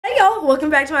y'all, welcome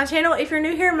back to my channel. If you're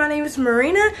new here, my name is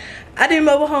Merina. I do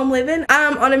mobile home living.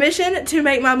 I'm on a mission to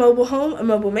make my mobile home a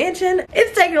mobile mansion.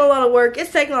 It's taking a lot of work,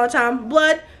 it's taking a lot of time,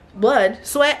 blood,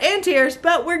 sweat, and tears,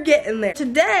 but we're getting there.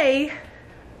 Today,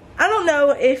 I don't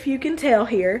know if you can tell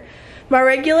here, my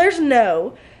regulars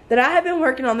know that I have been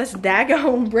working on this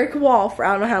daggone brick wall for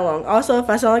I don't know how long. Also, if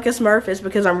I sound like a smurf, it's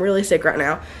because I'm really sick right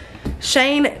now.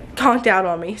 Shane conked out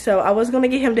on me, so I was going to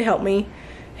get him to help me.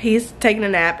 He's taking a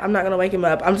nap. I'm not going to wake him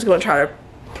up. I'm just going to try to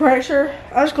push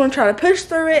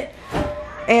through it,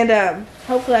 and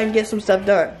hopefully I can get some stuff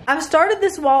done. I've started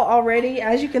this wall already,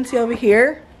 as you can see over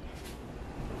here.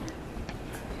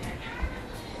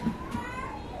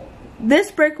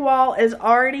 This brick wall is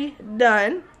already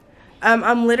done.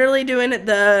 I'm literally doing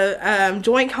the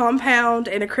joint compound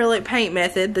and acrylic paint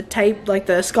method. The tape, like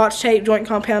the scotch tape, joint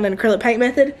compound and acrylic paint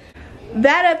method.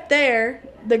 That up there,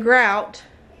 the grout,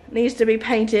 needs to be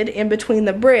painted in between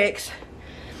the bricks.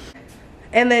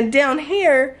 And then down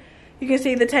here, you can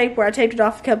see the tape where I taped it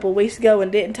off a couple of weeks ago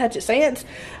and didn't touch it since.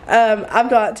 I've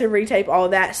got to retape all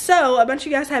of that. So a bunch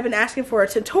of you guys have been asking for a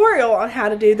tutorial on how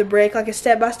to do the brick, like a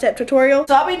step-by-step tutorial.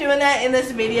 So I'll be doing that in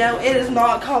this video. It is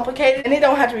not complicated and it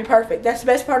don't have to be perfect. That's the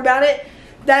best part about it.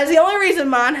 That is the only reason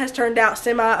mine has turned out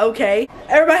semi-okay.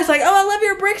 Everybody's like, oh, I love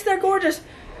your bricks, they're gorgeous.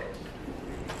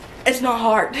 It's not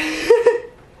hard.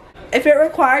 If it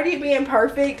required you being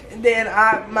perfect, then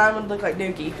mine would look like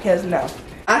Dookie, because no.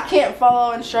 I can't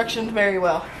follow instructions very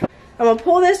well. I'm going to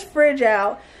pull this fridge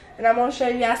out, and I'm going to show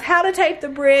you guys how to tape the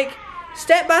brick,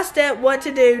 step by step what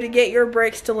to do to get your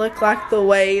bricks to look like the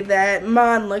way that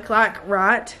mine look like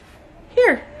right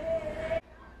here.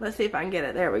 Let's see if I can get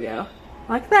it. There we go.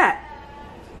 Like that.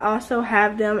 I also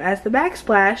have them as the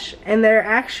backsplash, and they're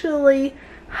actually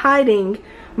hiding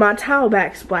my tile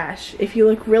backsplash. If you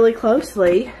look really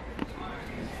closely,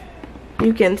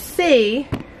 you can see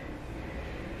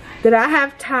that I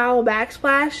have tile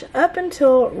backsplash up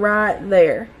until right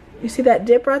there. You see that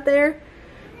dip right there?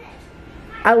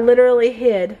 I literally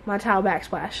hid my tile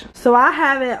backsplash. So I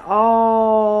have it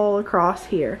all across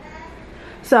here.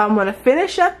 So I'm going to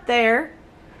finish up there.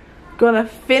 Going to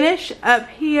finish up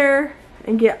here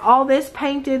and get all this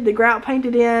painted, the grout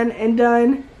painted in and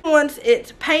done. Once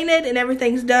it's painted and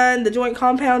everything's done, the joint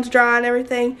compound's dry and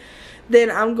everything, then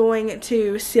I'm going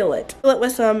to seal it. Seal it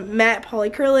with some matte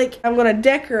polyacrylic. I'm going to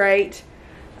decorate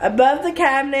above the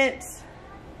cabinets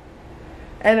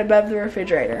and above the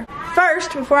refrigerator.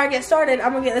 First, before I get started,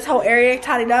 I'm going to get this whole area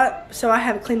tidied up so I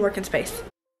have a clean working space.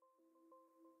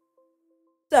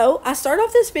 So, I start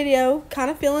off this video kind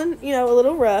of feeling, you know, a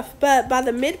little rough, but by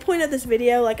the midpoint of this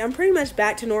video, like, I'm pretty much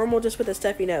back to normal just with a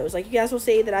stuffy nose. Like, you guys will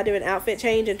see that I do an outfit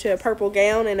change into a purple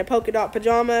gown and a polka dot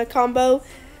pajama combo.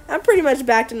 I'm pretty much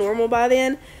back to normal by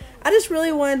then. I just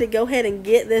really wanted to go ahead and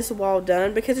get this wall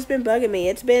done because it's been bugging me.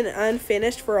 It's been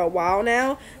unfinished for a while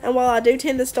now, and while I do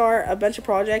tend to start a bunch of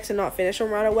projects and not finish them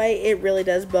right away, it really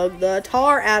does bug the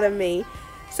tar out of me.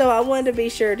 So I wanted to be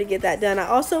sure to get that done. I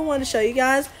also wanted to show you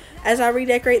guys, as I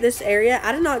redecorate this area,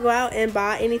 I did not go out and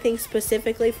buy anything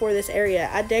specifically for this area.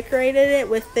 I decorated it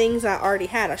with things I already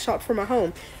had. I shopped for my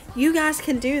home. You guys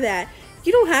can do that.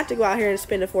 You don't have to go out here and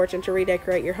spend a fortune to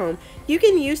redecorate your home. You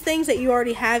can use things that you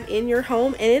already have in your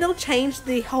home and it'll change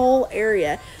the whole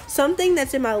area. Something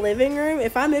that's in my living room,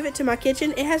 if I move it to my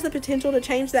kitchen, it has the potential to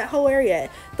change that whole area.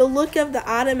 The look of the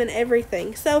item and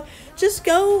everything. So just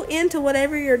go into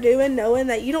whatever you're doing knowing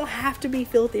that you don't have to be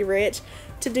filthy rich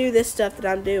to do this stuff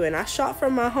that I'm doing. I shop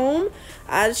from my home.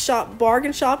 I shop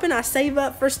bargain shopping. I save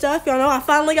up for stuff. Y'all know I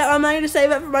finally got my money to save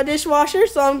up for my dishwasher,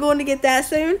 so I'm going to get that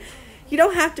soon. You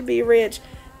don't have to be rich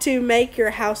to make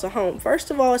your house a home.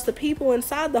 First of all, it's the people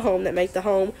inside the home that make the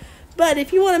home. But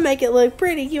if you want to make it look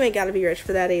pretty, you ain't got to be rich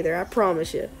for that either. I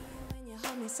promise you. When you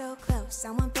hold me so close,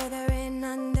 I want further in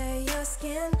under your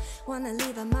skin. Want to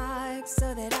leave a mark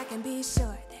so that I can be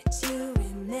sure that you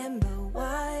remember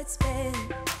what's been.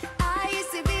 I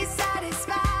used to be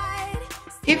satisfied.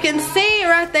 You can see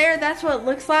right there, that's what it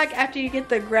looks like after you get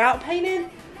the grout painted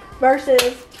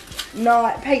versus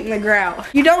not painting the grout.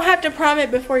 You don't have to prime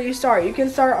it before you start. You can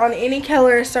start on any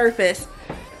color surface.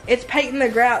 It's painting the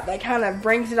grout that kind of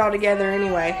brings it all together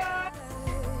anyway.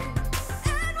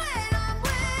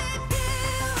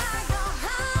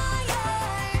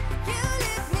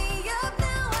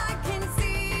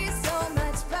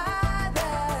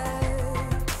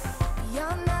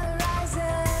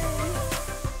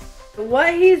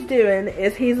 What he's doing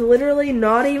is he's literally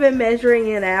not even measuring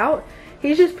it out.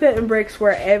 He's just putting bricks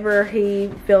wherever he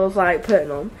feels like putting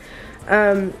them.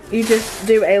 You just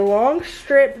do a long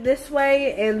strip this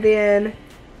way and then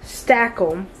stack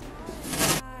them.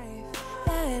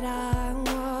 That I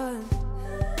want.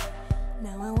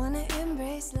 Now I wanna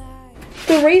embrace life.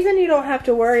 The reason you don't have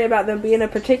to worry about them being a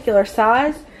particular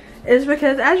size is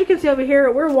because, as you can see over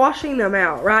here, we're washing them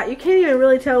out, right? You can't even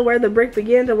really tell where the brick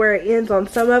begins and where it ends on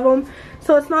some of them.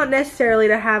 So it's not necessarily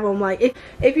to have them like,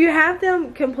 if you have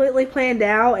them completely planned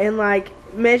out and like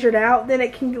measured out, then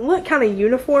it can look kind of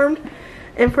uniformed.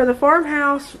 And for the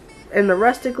farmhouse and the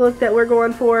rustic look that we're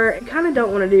going for, you kind of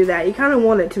don't want to do that. You kind of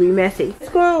want it to be messy. It's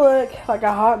going to look like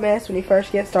a hot mess when you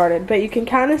first get started, but you can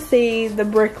kind of see the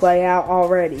brick layout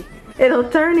already. It'll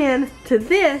turn into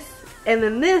this, and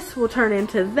then this will turn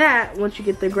into that once you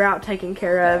get the grout taken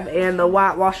care of and the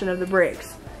whitewashing of the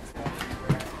bricks.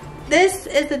 This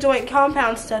is the joint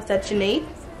compound stuff that you need,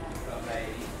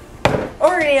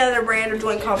 or any other brand of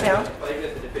joint compound.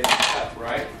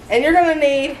 And you're going to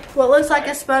need what looks like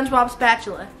a SpongeBob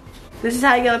spatula. This is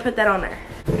how you're going to put that on there.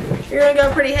 You're going to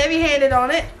go pretty heavy-handed on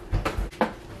it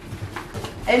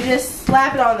and just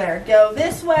slap it on there. Go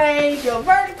this way, go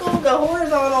vertical, go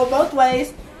horizontal, both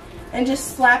ways, and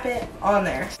just slap it on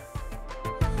there.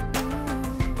 Let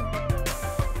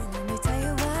me tell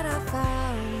you what I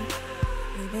found.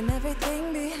 Leaving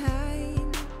everything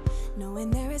behind, knowing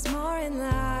there is more in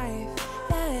life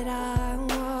that I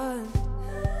want.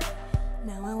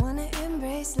 Now I want to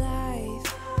embrace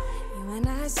life, you and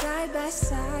I side by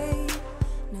side,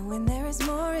 knowing there is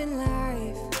more in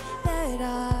life that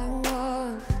I want.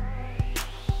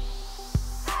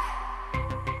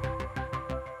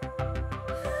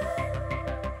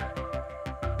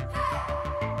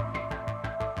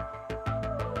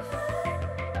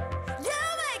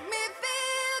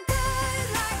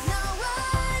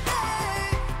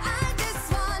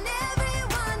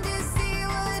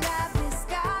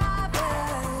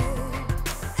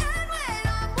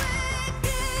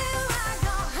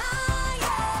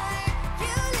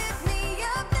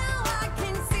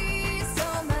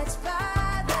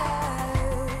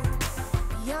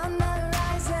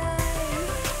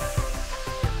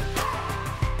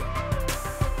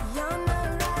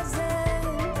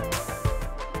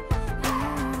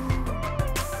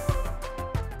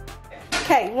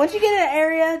 Okay, once you get an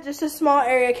area, just a small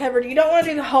area covered, you don't want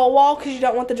to do the whole wall because you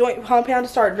don't want the joint compound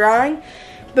to start drying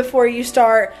before you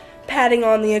start patting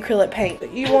on the acrylic paint.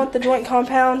 But you want the joint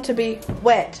compound to be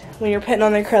wet when you're putting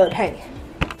on the acrylic paint.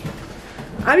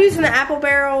 I'm using the Apple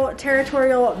Barrel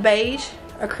Territorial Beige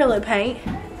acrylic paint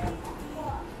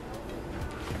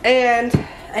and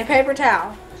a paper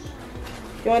towel.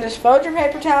 You want to just fold your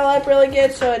paper towel up really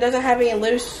good so it doesn't have any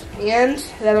loose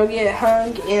ends that'll get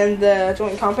hung in the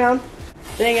joint compound.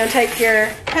 Then you're going to take your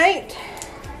paint,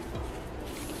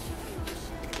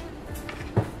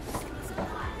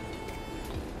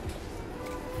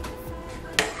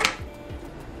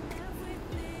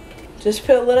 just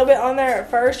put a little bit on there at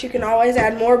first. You can always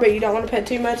add more, but you don't want to put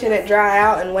too much and it dry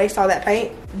out and waste all that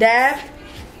paint. Dab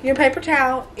your paper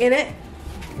towel in it.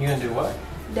 You gonna do what?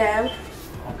 Dab.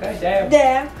 Okay, dab.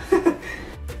 Dab.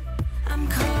 I'm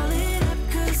calling up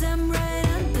 'cause I'm right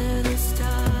under the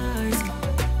stars.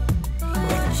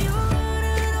 Would you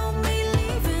run on me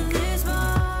leaving this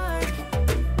mark?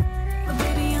 But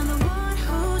baby, I'm the one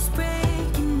who's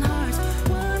breaking hearts,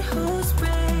 one who's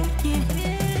breaking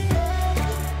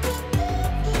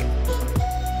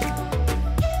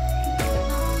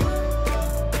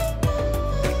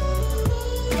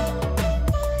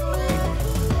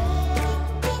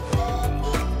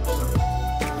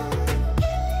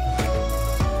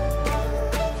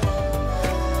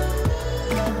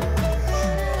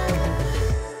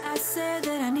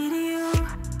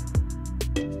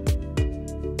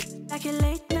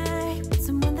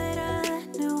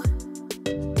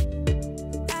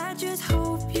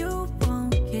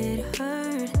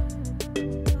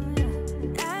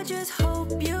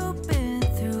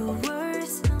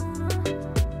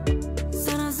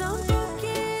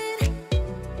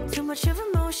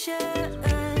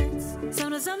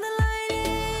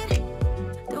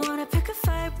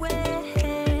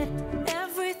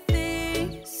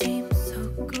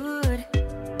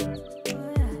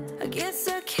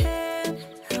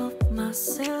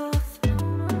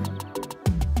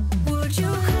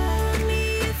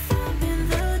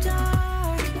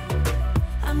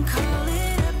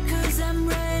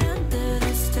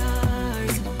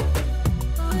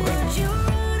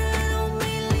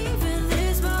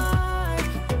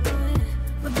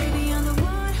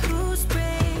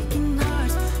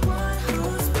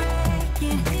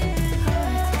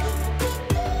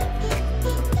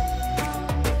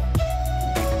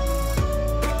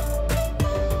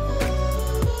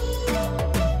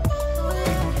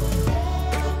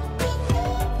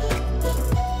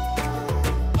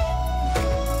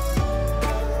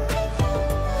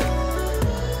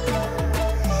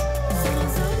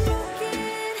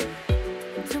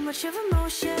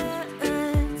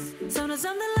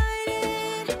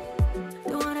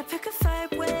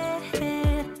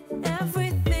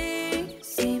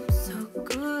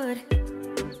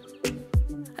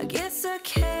guess I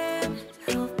can't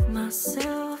help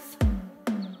myself.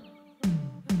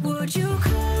 Would you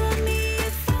call on me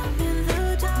if I'm in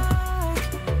the dark?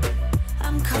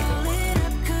 I'm calling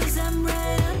up 'cause I'm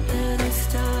right under the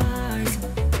stars.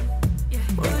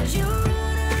 Would you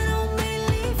run on me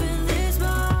leaving this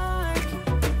mark?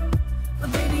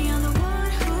 But baby, I'm the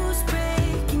one who's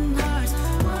breaking hearts,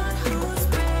 one who's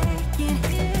breaking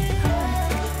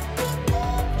hearts.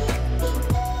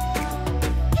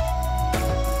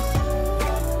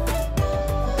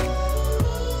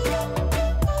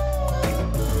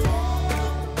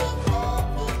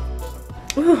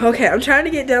 Ooh, okay, I'm trying to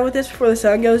get done with this before the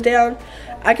sun goes down.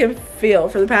 I can feel,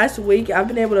 for the past week, I've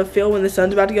been able to feel when the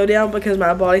sun's about to go down because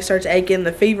my body starts aching,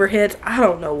 the fever hits. I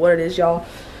don't know what it is, y'all.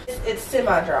 It's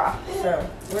semi-dry, so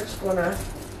we're just gonna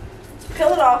peel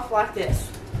it off like this.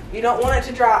 You don't want it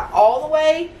to dry all the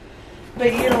way,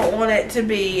 but you don't want it to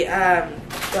be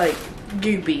like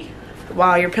goopy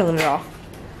while you're peeling it off.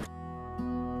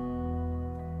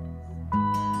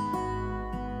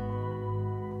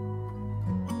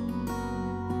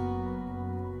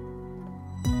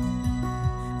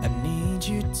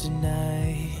 You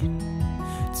tonight,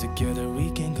 together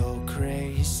we can go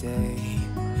crazy.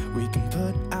 We can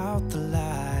put out the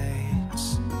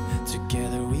lights.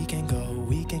 Together we can go,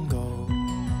 we can go.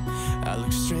 I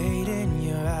look straight in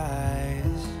your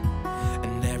eyes,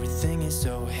 and everything is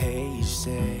so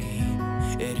hazy.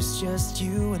 It is just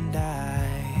you and I,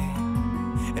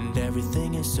 and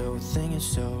everything is so,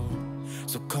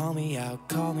 so call me out,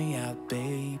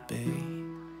 baby.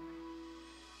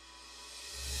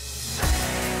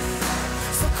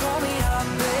 Call me out,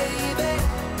 baby.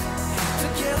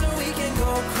 Together we can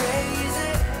go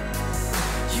crazy.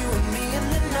 You and me in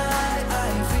the night.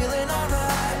 I'm feeling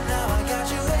alright. Now I got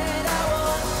you and I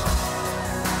want.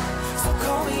 So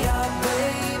call me out,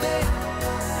 baby.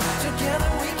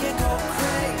 Together we can go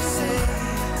crazy.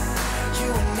 You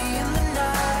and me in the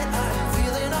night. I'm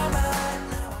feeling alright.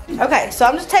 Okay, so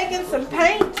I'm just taking some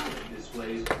paint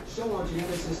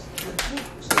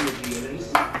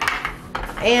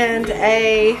and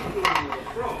a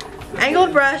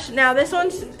angled brush. Now this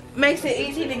one makes it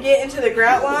easy to get into the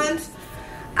grout lines.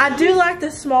 I do like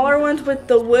the smaller ones with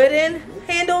the wooden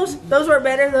handles. Those were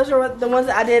better. Those are the ones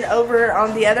that I did over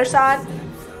on the other side.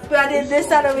 But I did this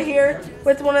side over here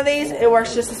with one of these. It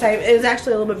works just the same. It was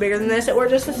actually a little bit bigger than this. It worked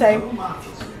just the same.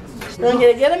 You're gonna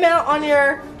get a good amount on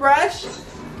your brush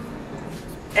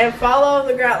and follow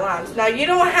the grout lines. Now you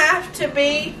don't have to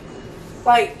be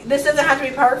like, this doesn't have to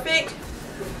be perfect,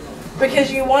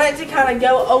 because you want it to kind of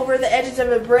go over the edges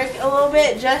of a brick a little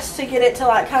bit just to get it to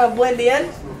like kind of blend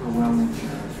in.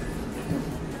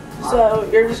 So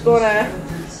you're just going to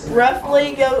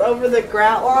roughly go over the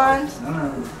grout lines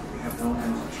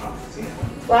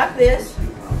like this.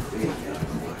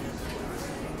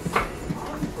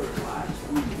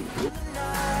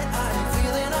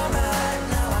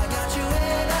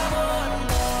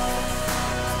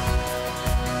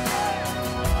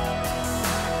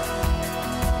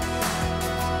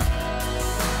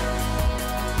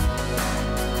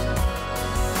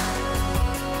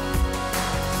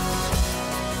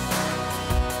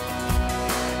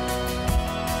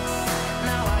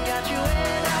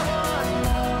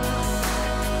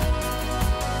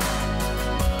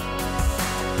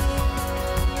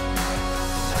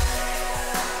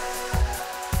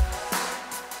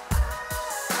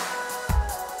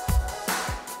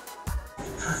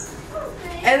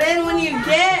 And then when you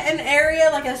get an area,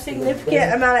 like a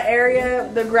significant amount of area,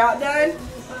 the grout done,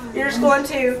 you're just going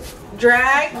to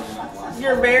drag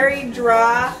your very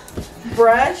dry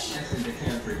brush.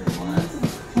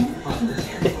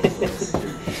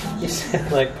 You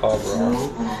sound like Paul Brown.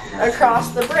 Across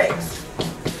the bricks.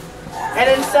 And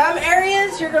in some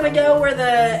areas, you're going to go where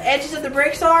the edges of the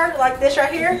bricks are, like this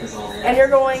right here, and you're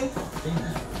going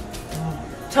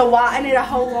to whiten it a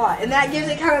whole lot. And that gives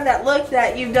it kind of that look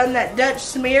that you've done that Dutch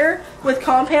smear with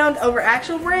compound over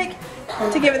actual brick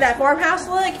to give it that farmhouse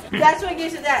look. That's what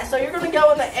gives it that. So you're going to go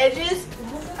on the edges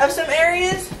of some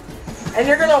areas and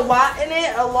you're going to whiten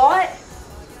it a lot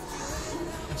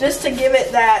just to give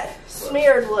it that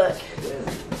smeared look.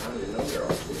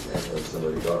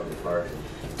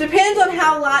 Depends on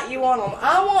how light you want them.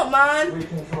 I want mine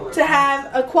to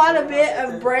have quite a bit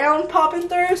of brown popping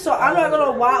through, so I'm not going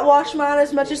to whitewash mine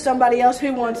as much as somebody else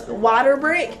who wants whiter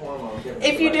brick.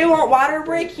 If you do want whiter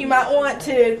brick, you might want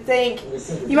to think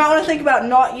about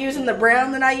not using the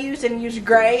brown that I used and use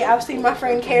gray. I've seen my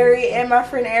friend Carrie and my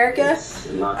friend Erica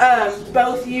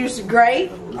both use gray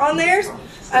on theirs.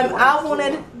 I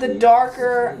wanted the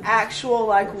darker, actual,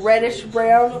 like reddish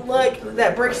brown look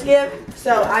that bricks give,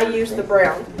 so I used the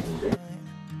brown.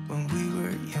 When we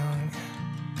were young,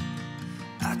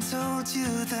 told you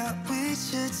that we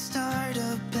should start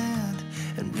a band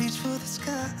and reach for the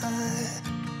sky.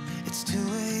 It's 2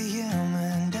 a.m.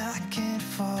 and I can't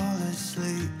fall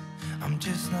asleep. I'm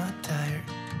just not tired.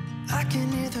 I can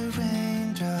hear the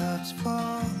raindrops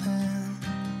falling.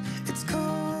 It's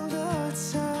cold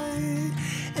outside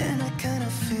and I kinda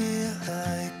feel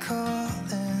like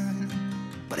calling,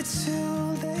 but it's too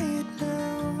late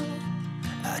now.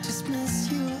 I just miss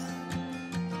you.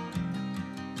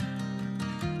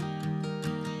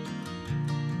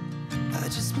 I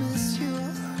just miss you.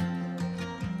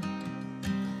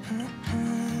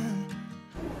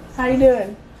 How you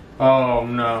doing? Oh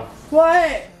no.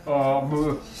 What? Oh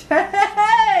boo.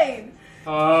 Shane!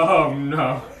 Oh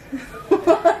no.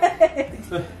 What?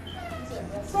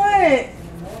 What?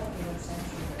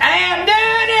 Hey, I'm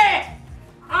doing it!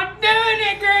 I'm doing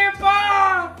it,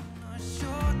 Grandpa! Our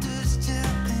shoulders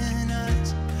telling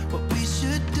us what we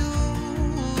should do.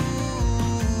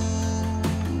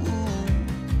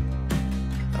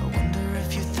 I wonder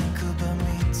if you think about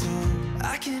me too.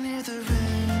 I can hear the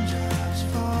raindrops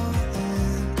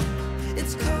falling.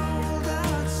 It's cold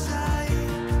outside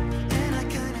and I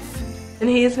kind of feel. And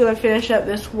he's gonna finish up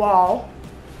this wall.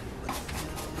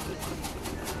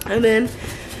 And then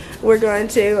we're going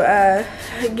to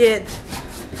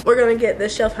get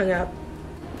this shelf hung up.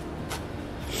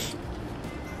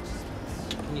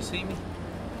 Can you see me?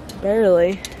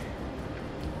 Barely.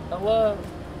 Hello.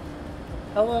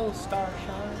 Hello,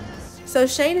 Starshine. So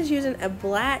Shane is using a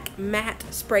black matte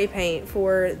spray paint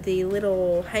for the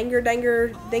little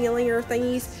hanger-danger ding-a-linger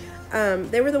thingies.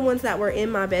 They were the ones that were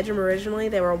in my bedroom originally.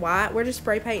 They were white. We're just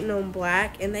spray painting on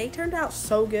black, and they turned out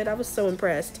so good. I was so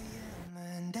impressed.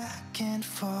 And I can't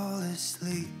fall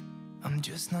asleep. I'm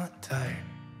just not tired.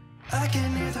 I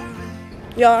can hear the rain.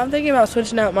 Y'all, I'm thinking about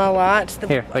switching out my lights.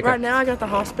 Here, like right now I got the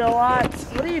hospital lights.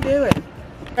 What are you doing?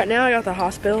 Right now I got the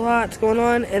hospital lights going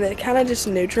on, and it kind of just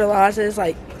neutralizes,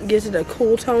 like, gives it a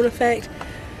cool tone effect.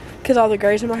 Because all the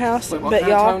grays in my house. Wait, what but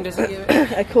kind of y'all, tone does it give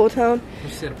it? a cool tone. You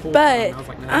said a full But tone. I was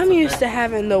like, no, I'm that's used okay. to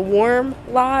having the warm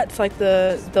lights, like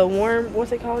the warm,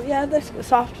 what's it called? Yeah, that's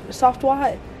soft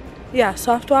white. Yeah,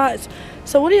 soft whites.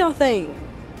 So what do y'all think?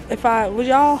 Would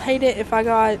y'all hate it if I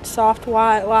got soft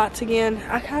white lights again?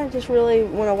 I kind of just really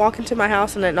want to walk into my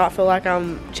house and it not feel like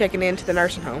I'm checking into the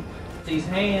nursing home. These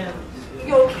hands.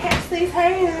 Go catch these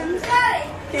hands.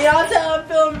 Can y'all tell I'm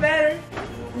feeling better?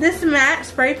 This matte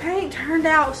spray paint turned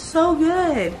out so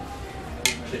good.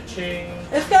 Cha-ching.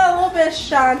 It's got a little bit of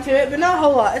shine to it, but not a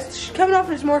whole lot. It's coming off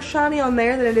and it's more shiny on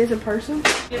there than it is in person.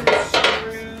 Get the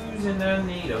screws and I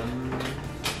need 'em.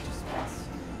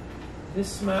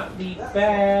 This might be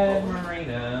bad,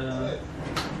 Merina.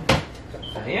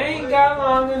 I ain't got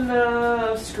long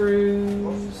enough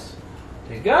screws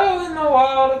to go in the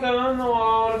wall, to go in the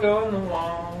wall, to go in the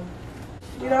wall.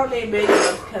 You don't need big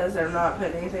ones because they're not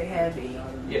putting anything heavy.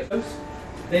 Yes.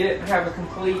 They didn't have a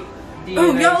complete DNA.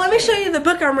 Oh, y'all, let me show you the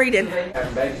book I'm reading. They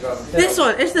have babies on themselves. This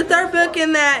one. It's the third book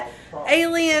in that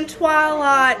alien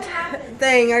Twilight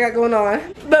thing I got going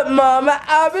on. But Mama,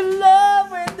 I'm in love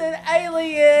with an He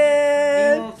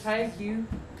alien. won't take you.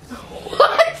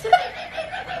 What?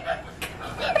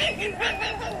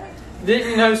 Didn't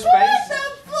you know What space? the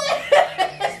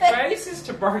flip? Space is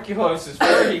tuberculosis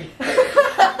free.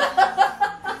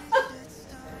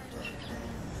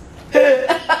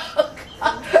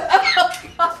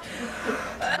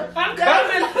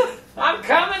 I'm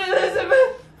coming,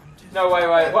 Elizabeth. No, wait.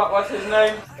 What's his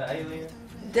name? The alien.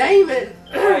 Damon.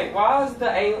 Wait, why is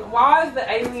the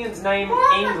alien's name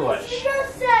English?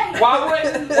 Why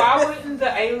wouldn't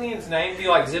the alien's name be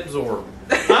like Zipzor?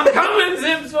 I'm coming,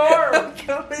 Zipzor.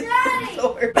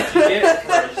 Sword. You get it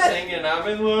for singing I'm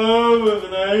in love with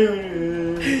an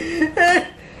alien.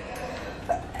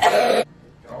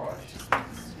 Gosh.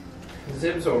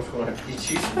 Zipzor's gonna get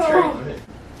you some treatment.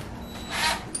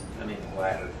 I need a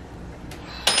ladder.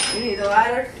 You need a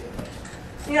ladder?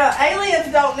 You know,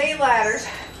 aliens don't need ladders.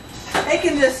 They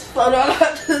can just float on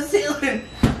up to the ceiling.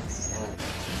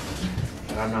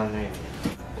 But I'm not an alien.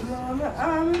 Mama,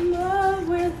 I'm in love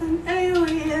with an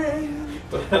alien.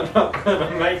 But I'm not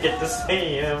gonna make it to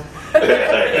see him.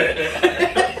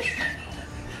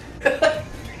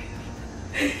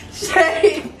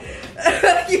 Shane,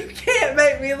 you can't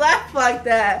make me laugh like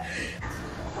that.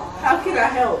 How can I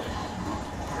help?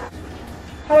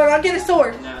 Hold on, I'll get a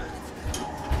sword.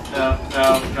 No,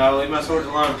 leave my swords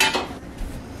alone.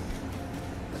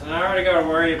 I already gotta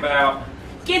worry about.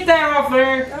 Get that off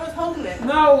there! I was holding it.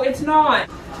 No, it's not.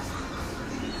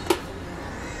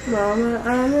 Mama,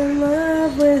 I'm in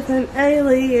love with an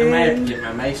alien. I might have to get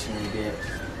my masonry bit.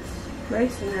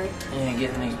 Masonry. Yeah,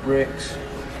 getting these bricks.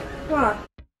 Why?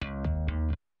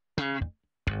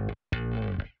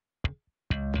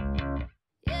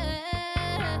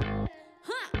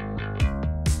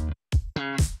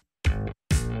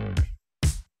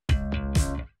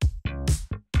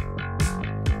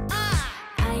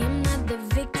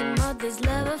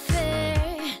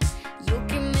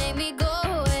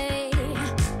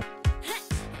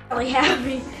 really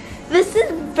happy. This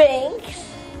is Banks.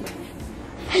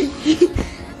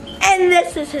 And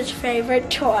this is his favorite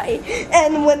toy.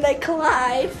 And when they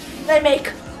collide, they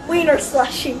make wiener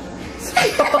slushy.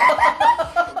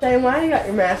 Shane, why you got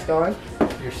your mask on?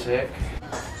 You're sick.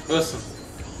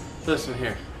 Listen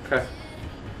here, okay?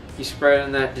 You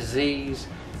spreading that disease,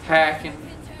 hacking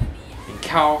and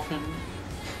coughing,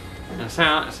 and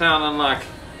sounding like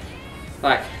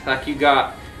you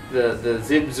got the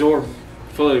Zibzor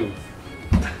flu.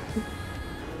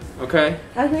 Okay?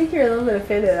 I think you're a little bit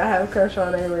offended. I have a crush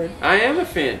on Aaron. I am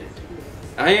offended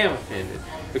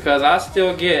because I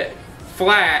still get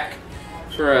flack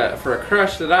for a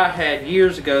crush that I had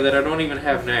years ago that I don't even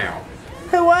have now.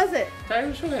 Who was it?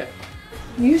 Taylor Swift.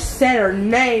 You said her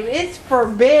name. It's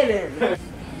forbidden.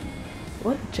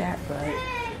 What a jackbutt.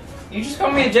 You just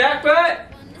call me a jackbutt?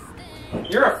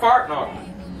 You're a fart knocker.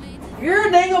 You're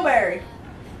a dingleberry.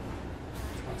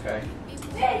 Okay.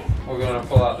 We're gonna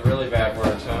pull out the really bad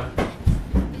words, huh?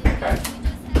 Okay.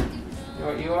 You know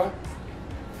what you are?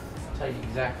 I'll tell you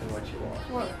exactly what you are.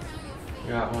 What?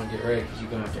 You might want to get ready because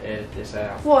you're gonna have to edit this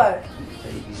out. What? I'll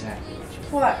tell you exactly what you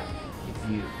are. What? You're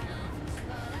beautiful.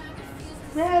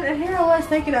 Man, and here I was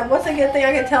thinking of what's a good thing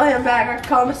I can tell him back. I can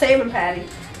call him a salmon patty.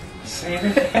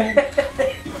 Salmon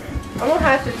patty? I'm gonna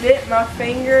have to dip my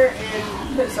finger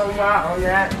and put some white on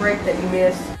that break that you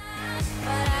missed.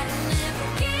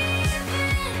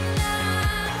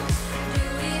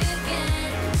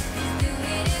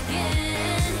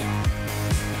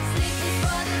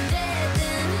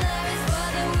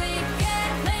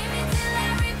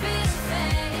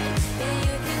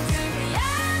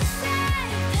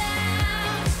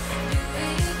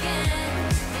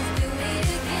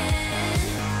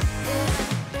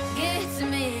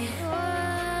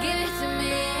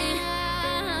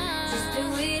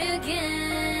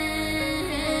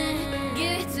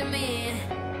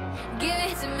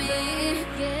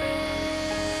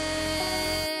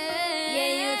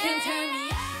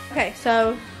 Okay,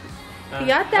 so you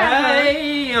got that.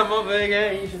 Hey, I'm on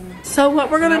vacation. So what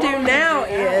we're gonna do now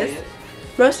is,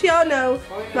 most of y'all know,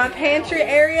 my pantry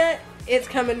area, it's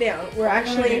coming down. We're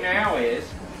actually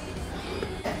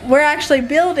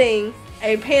building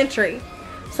a pantry.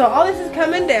 So all this is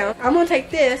coming down. I'm gonna take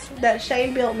this that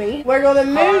Shane built me. We're gonna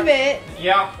move it.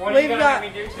 Yeah. What are you gonna have me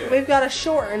do to it? We've got to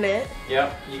shorten it.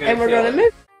 Yep. And we're gonna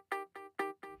move.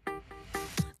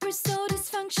 We're so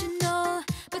dysfunctional,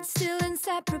 but still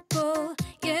inseparable.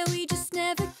 Yeah, we just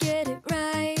never get it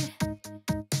right.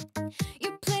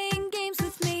 You're playing games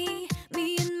with me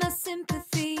and my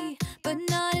sympathy, but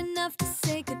not enough to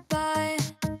say goodbye.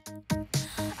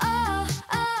 Oh,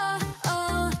 oh,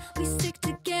 oh, we stick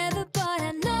together, but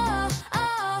I know,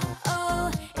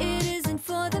 it isn't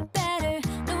for the better.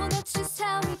 No, that's just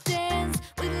how we dance,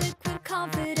 with liquid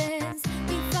confidence.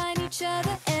 We find each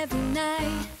other every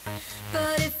night.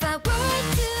 But if I were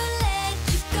to let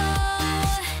you go,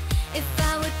 if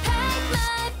I would pack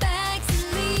my bags and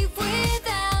leave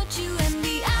without you and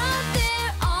be out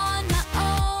there on my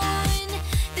own,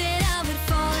 then I would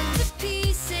fall into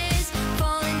pieces,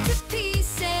 fall into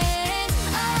pieces.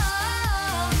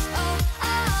 Oh, oh,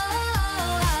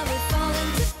 oh, I would fall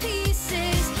into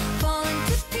pieces, fall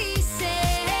into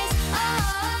pieces.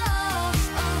 Oh,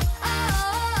 oh, oh,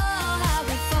 I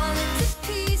would fall into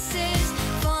pieces,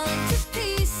 fall into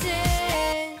pieces.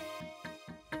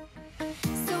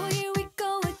 So here we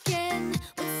go again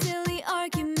with silly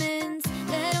arguments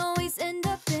that always end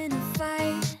up in a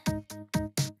fight.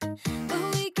 But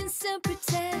we can still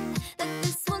pretend that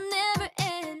this will never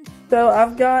end. So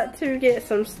I've got to get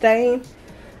some stain.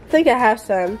 I think I have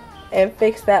some, and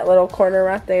fix that little corner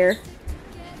right there.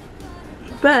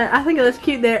 But I think it looks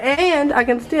cute there, and I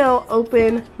can still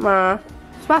open my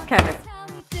spice cabinet. How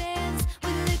we dance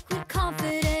with liquid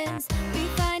confidence. We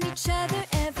find each other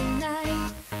every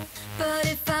night. But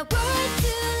if I were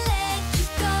to let you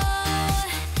go,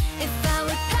 if I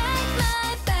would pack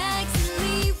my bags and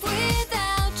leave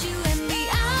without you and be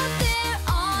out there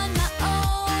on my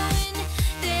own,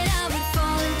 then I would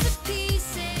fall into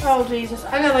pieces. Oh Jesus,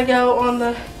 I gotta go on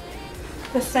the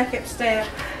second step.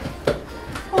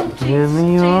 Oh, Jesus, In the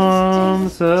Jesus,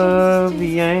 arms Jesus, of Jesus,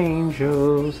 the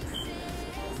angels.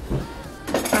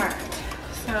 Alright,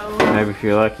 so Maybe if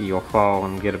you're lucky, you'll fall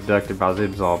and get abducted by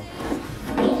Zibzob.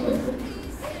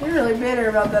 you're really bitter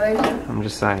about that, ain't you? I'm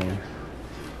just saying.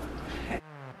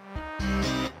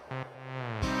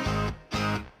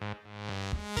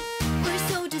 We're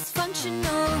so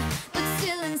dysfunctional, but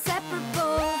still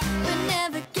inseparable. We're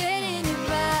never getting it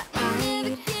right. We're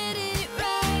never getting it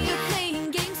right. You're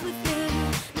playing games with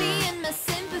me and my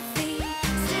sympathy.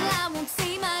 Still, I won't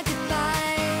say my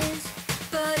goodbyes.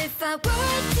 But if I were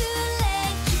to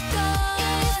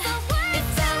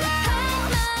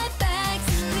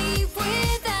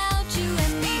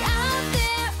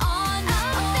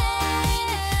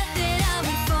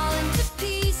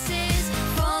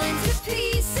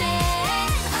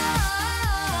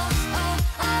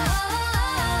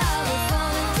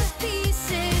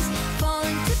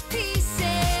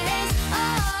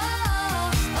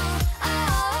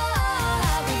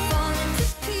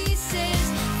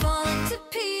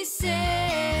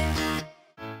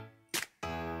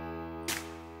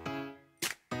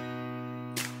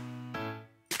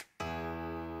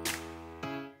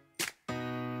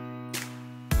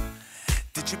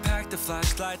Did you pack the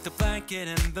flashlight, the blanket,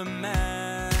 and the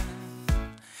mat?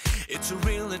 It's a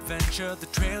real adventure, the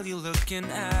trail you're looking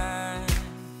at.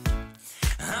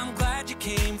 I'm glad you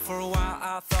came. For a while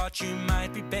I thought you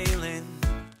might be bailing.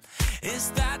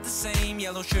 Is that the same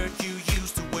yellow shirt you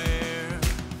used to wear?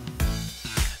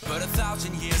 But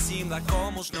 1,000 years seem like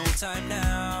almost no time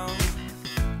now.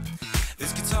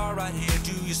 This guitar right here,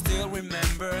 do you still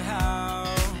remember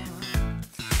how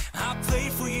I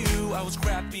played for you? I was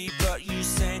crappy, but you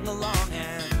sang along,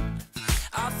 and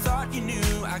I thought you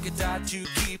knew I could die to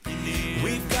keep you near.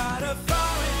 We've got a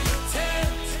fire in the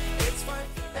tent. It's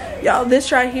fine. Y'all,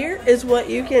 this right here is what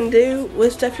you can do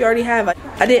with stuff you already have.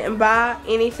 I didn't buy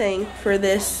anything for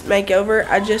this makeover.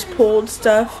 I just pulled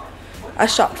stuff I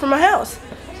shopped from my house.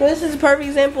 So this is a perfect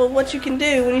example of what you can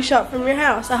do when you shop from your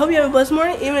house. I hope you have a blessed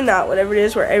morning, even not, whatever it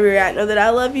is, wherever you're at. Know that I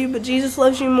love you, but Jesus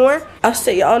loves you more. I'll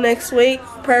see y'all next week.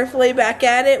 Prayerfully back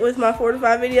at it with my 4 to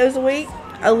 5 videos a week.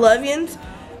 I love yous.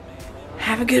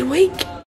 Have a good week.